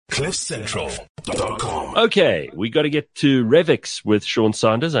CliffCentral.com. Okay, we got to get to Revix with Sean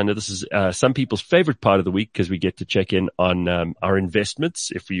Sanders. I know this is some people's favorite part of the week because we get to check in on our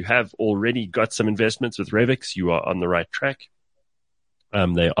investments. If you have already got some investments with Revix, you are on the right track.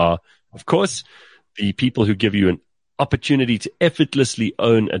 They are, of course, the people who give you an opportunity to effortlessly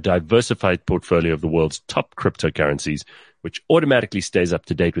own a diversified portfolio of the world's top cryptocurrencies, which automatically stays up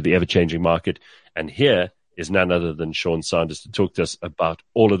to date with the ever-changing market. And here is none other than Sean Sanders to talk to us about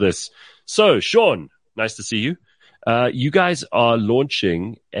all of this. So, Sean, nice to see you. You guys are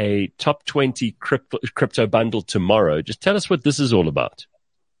launching a top 20 crypto bundle tomorrow. Just tell us what this is all about.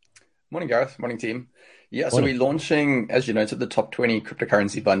 Morning, Gareth. Morning, team. Yeah, so we're launching, as you noted, the top 20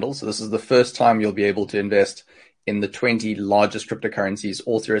 cryptocurrency bundle. So this is the first time you'll be able to invest in the 20 largest cryptocurrencies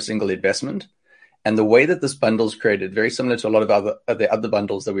all through a single investment. And the way that this bundle is created, very similar to a lot of the other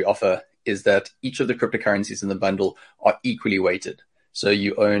bundles that we offer, is that each of the cryptocurrencies in the bundle are equally weighted. So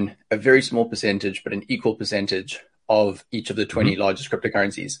you own a very small percentage, but an equal percentage of each of the 20 largest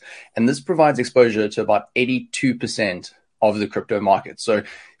cryptocurrencies. And this provides exposure to about 82% of the crypto market. So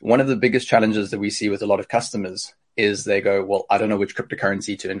one of the biggest challenges that we see with a lot of customers is they go, well, I don't know which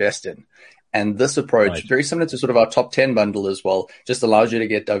cryptocurrency to invest in. And this approach, very similar to sort of our top 10 bundle as well, just allows you to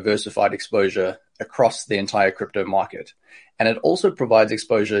get diversified exposure across the entire crypto market. And it also provides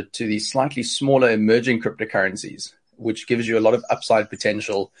exposure to these slightly smaller emerging cryptocurrencies, which gives you a lot of upside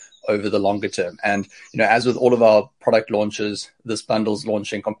potential over the longer term. And, you know, as with all of our product launches, this bundle's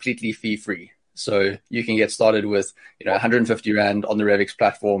launching completely fee-free. So you can get started with, 150 Rand on the Revix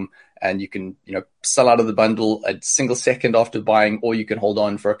platform, and you can, sell out of the bundle a single second after buying, or you can hold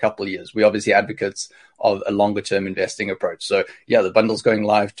on for a couple of years. We're obviously advocates of a longer term investing approach. So yeah, the bundle's going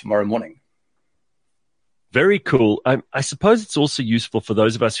live tomorrow morning. Very cool. I suppose it's also useful for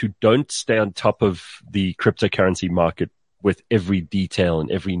those of us who don't stay on top of the cryptocurrency market with every detail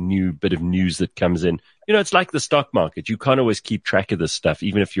and every new bit of news that comes in. It's like the stock market. You can't always keep track of this stuff,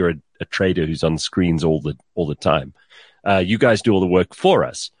 even if you're a trader who's on screens all the time. You guys do all the work for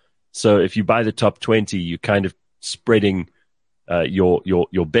us. So if you buy the top 20, you're kind of spreading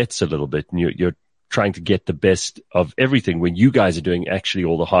your bets a little bit, and you're trying to get the best of everything when you guys are doing actually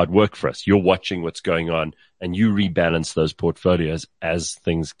all the hard work for us. You're watching what's going on, and you rebalance those portfolios as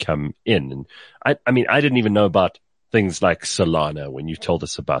things come in. And I mean, I didn't even know about things like Solana when you told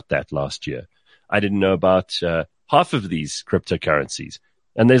us about that last year. I didn't know about half of these cryptocurrencies.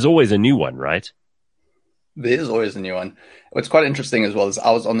 And there's always a new one, right? There is always a new one. What's quite interesting as well is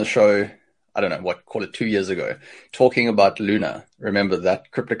I was on the show, I don't know, call it 2 years ago, talking about Luna. Remember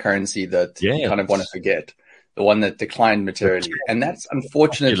that cryptocurrency that you kind of want to forget, the one that declined materially. And that's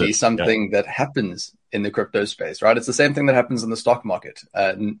unfortunately something that happens in the crypto space, right? It's the same thing that happens in the stock market.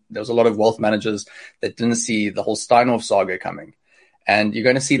 There was a lot of wealth managers that didn't see the whole Steinhoff saga coming. And you're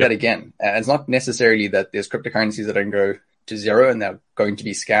going to see that again. And it's not necessarily that there's cryptocurrencies that don't go to zero and they're going to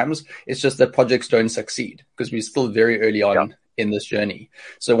be scams. It's just that projects don't succeed because we're still very early on in this journey.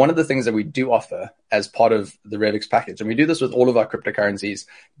 So one of the things that we do offer as part of the Revix package, and we do this with all of our cryptocurrencies,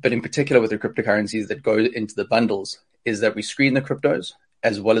 but in particular with the cryptocurrencies that go into the bundles, is that we screen the cryptos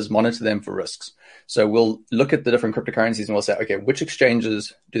as well as monitor them for risks. So we'll look at the different cryptocurrencies and we'll say, okay, which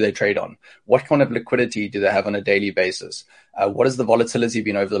exchanges do they trade on? What kind of liquidity do they have on a daily basis? What has the volatility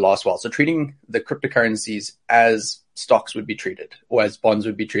been over the last while? So treating the cryptocurrencies as stocks would be treated, or as bonds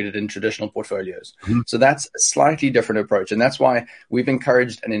would be treated in traditional portfolios. So that's a slightly different approach. And that's why we've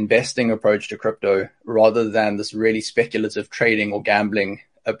encouraged an investing approach to crypto rather than this really speculative trading or gambling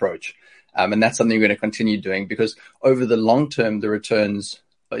approach. And that's something we're going to continue doing because over the long term, the returns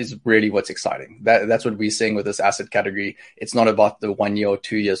is really what's exciting. That's what we're seeing with this asset category. It's not about the 1 year or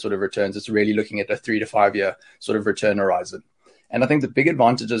 2 year sort of returns. It's really looking at a 3 to 5 year sort of return horizon. And I think the big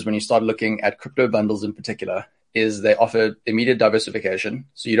advantages when you start looking at crypto bundles in particular is they offer immediate diversification.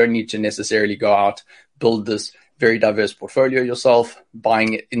 So you don't need to necessarily go out, build this very diverse portfolio yourself.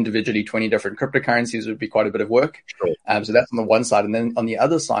 Buying individually 20 different cryptocurrencies would be quite a bit of work. Sure. So that's on the one side. And then on the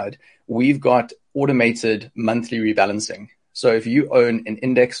other side, we've got automated monthly rebalancing. So if you own an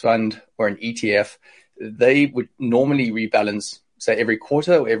index fund or an ETF, they would normally rebalance, say, every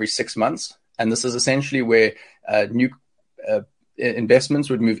quarter or every 6 months. And this is essentially where new investments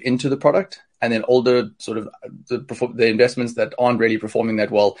would move into the product. And then older sort of the investments that aren't really performing that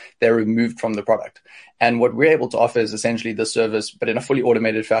well, they're removed from the product. And what we're able to offer is essentially the service, but in a fully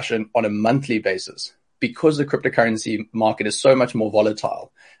automated fashion on a monthly basis. Because the cryptocurrency market is so much more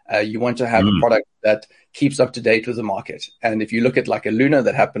volatile, you want to have a product that keeps up to date with the market. And if you look at like a Luna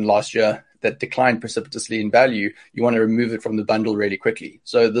that happened last year that declined precipitously in value, you want to remove it from the bundle really quickly.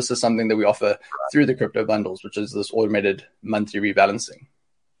 So this is something that we offer through the crypto bundles, which is this automated monthly rebalancing.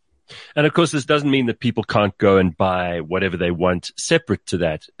 And of course, this doesn't mean that people can't go and buy whatever they want separate to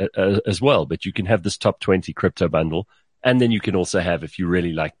that as well. But you can have this top 20 crypto bundle. And then you can also have, if you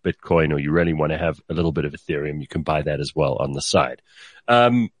really like Bitcoin or you really want to have a little bit of Ethereum, you can buy that as well on the side.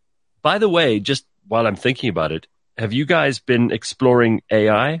 By the way, just while I'm thinking about it, have you guys been exploring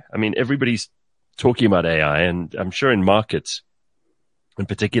AI? I mean, everybody's talking about AI, and I'm sure in markets, and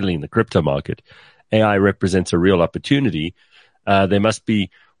particularly in the crypto market, AI represents a real opportunity. There must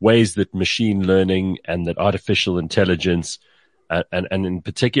be ways that machine learning and that artificial intelligence, and in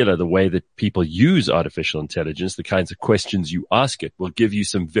particular, the way that people use artificial intelligence, the kinds of questions you ask it, will give you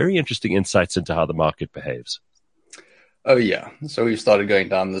some very interesting insights into how the market behaves. Oh, yeah. So we've started going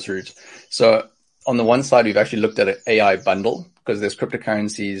down this route. So on the one side, we've actually looked at an AI bundle because there's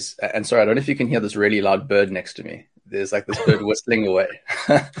cryptocurrencies. And sorry, I don't know if you can hear this really loud bird next to me. There's like this bird whistling away.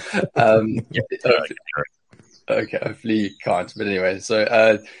 Okay, hopefully you can't. But anyway,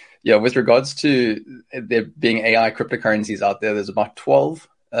 so yeah, with regards to there being AI cryptocurrencies out there, there's about 12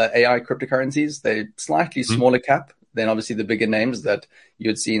 AI cryptocurrencies. They're slightly smaller cap than obviously the bigger names that you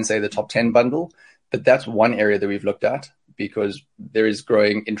would see in, say, the top 10 bundle. But that's one area that we've looked at because there is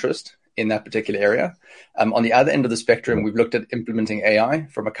growing interest in that particular area. On the other end of the spectrum, we've looked at implementing AI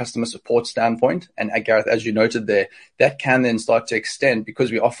from a customer support standpoint. And Gareth, as you noted there, that can then start to extend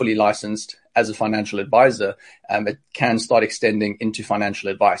because we are fully licensed as a financial advisor. It can start extending into financial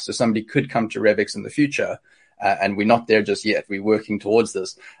advice. So somebody could come to Revix in the future, and we're not there just yet. We're working towards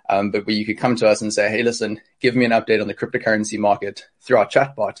this. But where you could come to us and say, hey, listen, give me an update on the cryptocurrency market through our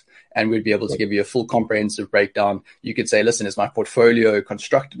chatbot, and we'd be able to give you a full comprehensive breakdown. You could say, listen, is my portfolio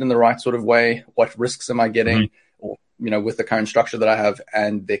constructed in the right sort of way? What risks am I getting? Or, with the current structure that I have,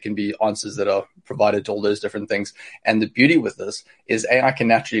 and there can be answers that are provided to all those different things. And the beauty with this is AI can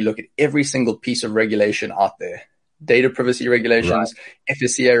naturally look at every single piece of regulation out there, data privacy regulations,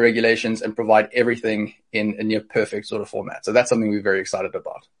 FSCA regulations, and provide everything in a near perfect sort of format. So that's something we're very excited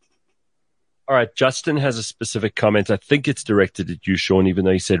about. All right. Justin has a specific comment. I think it's directed at you, Sean, even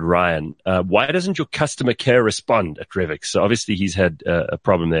though he said Ryan. Why doesn't your customer care respond at Revix? So obviously he's had a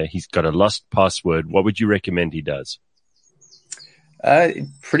problem there. He's got a lost password. What would you recommend he does?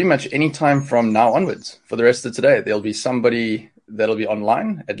 Pretty much any time from now onwards for the rest of today. There'll be somebody that'll be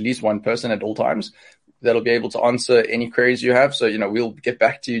online, at least one person at all times, that'll be able to answer any queries you have. So, we'll get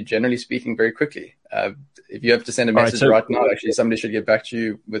back to you, generally speaking, very quickly. If you have to send a message right now, actually, somebody should get back to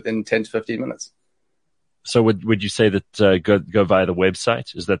you within 10 to 15 minutes. So would you say that go via the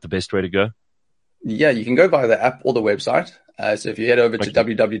website? Is that the best way to go? Yeah, you can go via the app or the website. So if you head over to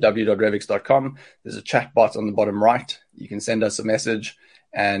www.revix.com, there's a chat bot on the bottom right. You can send us a message.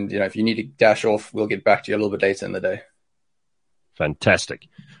 And, if you need to dash off, we'll get back to you a little bit later in the day. Fantastic.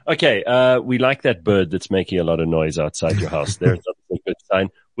 Okay, we like that bird that's making a lot of noise outside your house there. It's a good sign.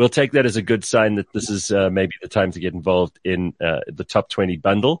 We'll take that as a good sign that this is maybe the time to get involved in the top 20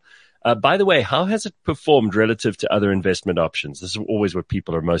 bundle. By the way, how has it performed relative to other investment options? This is always what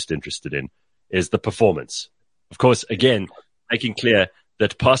people are most interested in, is the performance. Of course, again, making clear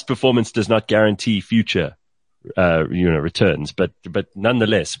that past performance does not guarantee future returns, but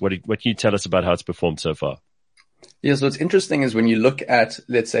nonetheless, what can you tell us about how it's performed so far? Yeah, so what's interesting is when you look at,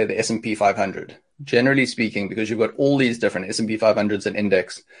 let's say, the S&P 500, generally speaking, because you've got all these different S&P 500s and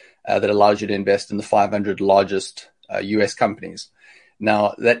index that allows you to invest in the 500 largest US companies.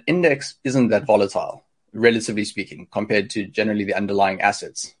 Now, that index isn't that volatile, relatively speaking, compared to generally the underlying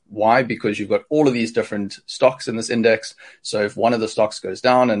assets. Why? Because you've got all of these different stocks in this index. So if one of the stocks goes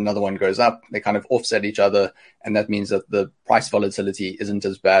down and another one goes up, they kind of offset each other. And that means that the price volatility isn't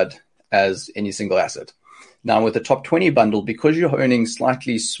as bad as any single asset. Now, with the top 20 bundle, because you're owning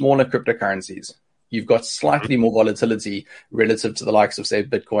slightly smaller cryptocurrencies, you've got slightly more volatility relative to the likes of, say,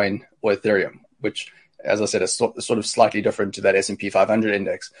 Bitcoin or Ethereum, which, as I said, is sort of slightly different to that S&P 500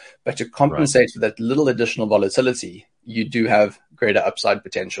 index. But to compensate for that little additional volatility, you do have greater upside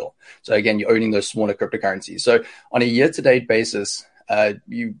potential. So again, you're owning those smaller cryptocurrencies. So on a year-to-date basis,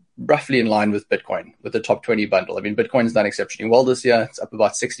 you roughly in line with Bitcoin, with the top 20 bundle. I mean, Bitcoin's done exceptionally well this year. It's up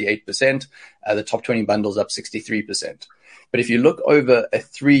about 68%. The top 20 bundle's up 63%. But if you look over a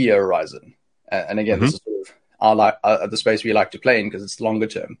 3-year horizon, and again, this is sort of the space we like to play in because it's longer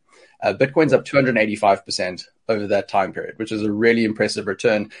term, Bitcoin's up 285% over that time period, which is a really impressive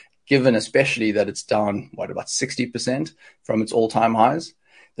return, given especially that it's down, about 60% from its all-time highs.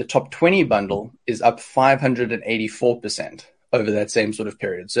 The top 20 bundle is up 584% over that same sort of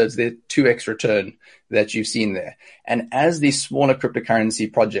period. So it's the 2x return that you've seen there. And as these smaller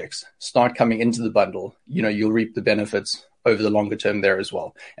cryptocurrency projects start coming into the bundle, you'll reap the benefits over the longer term there as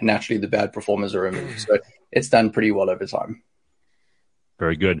well. And naturally, the bad performers are removed. So it's done pretty well over time.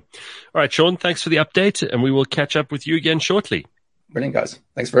 Very good. All right, Sean, thanks for the update, and we will catch up with you again shortly. Brilliant, guys.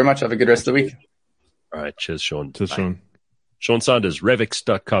 Thanks very much. Have a good rest of the week. All right, cheers, Sean. Cheers, Sean. Sean Sanders,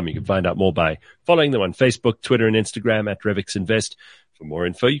 Revix.com. You can find out more by following them on Facebook, Twitter, and Instagram at Revix Invest. For more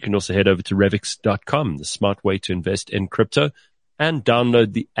info, you can also head over to Revix.com, the smart way to invest in crypto, and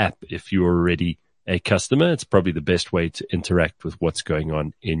download the app if you're already a customer. It's probably the best way to interact with what's going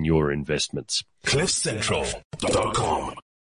on in your investments. CliffCentral.com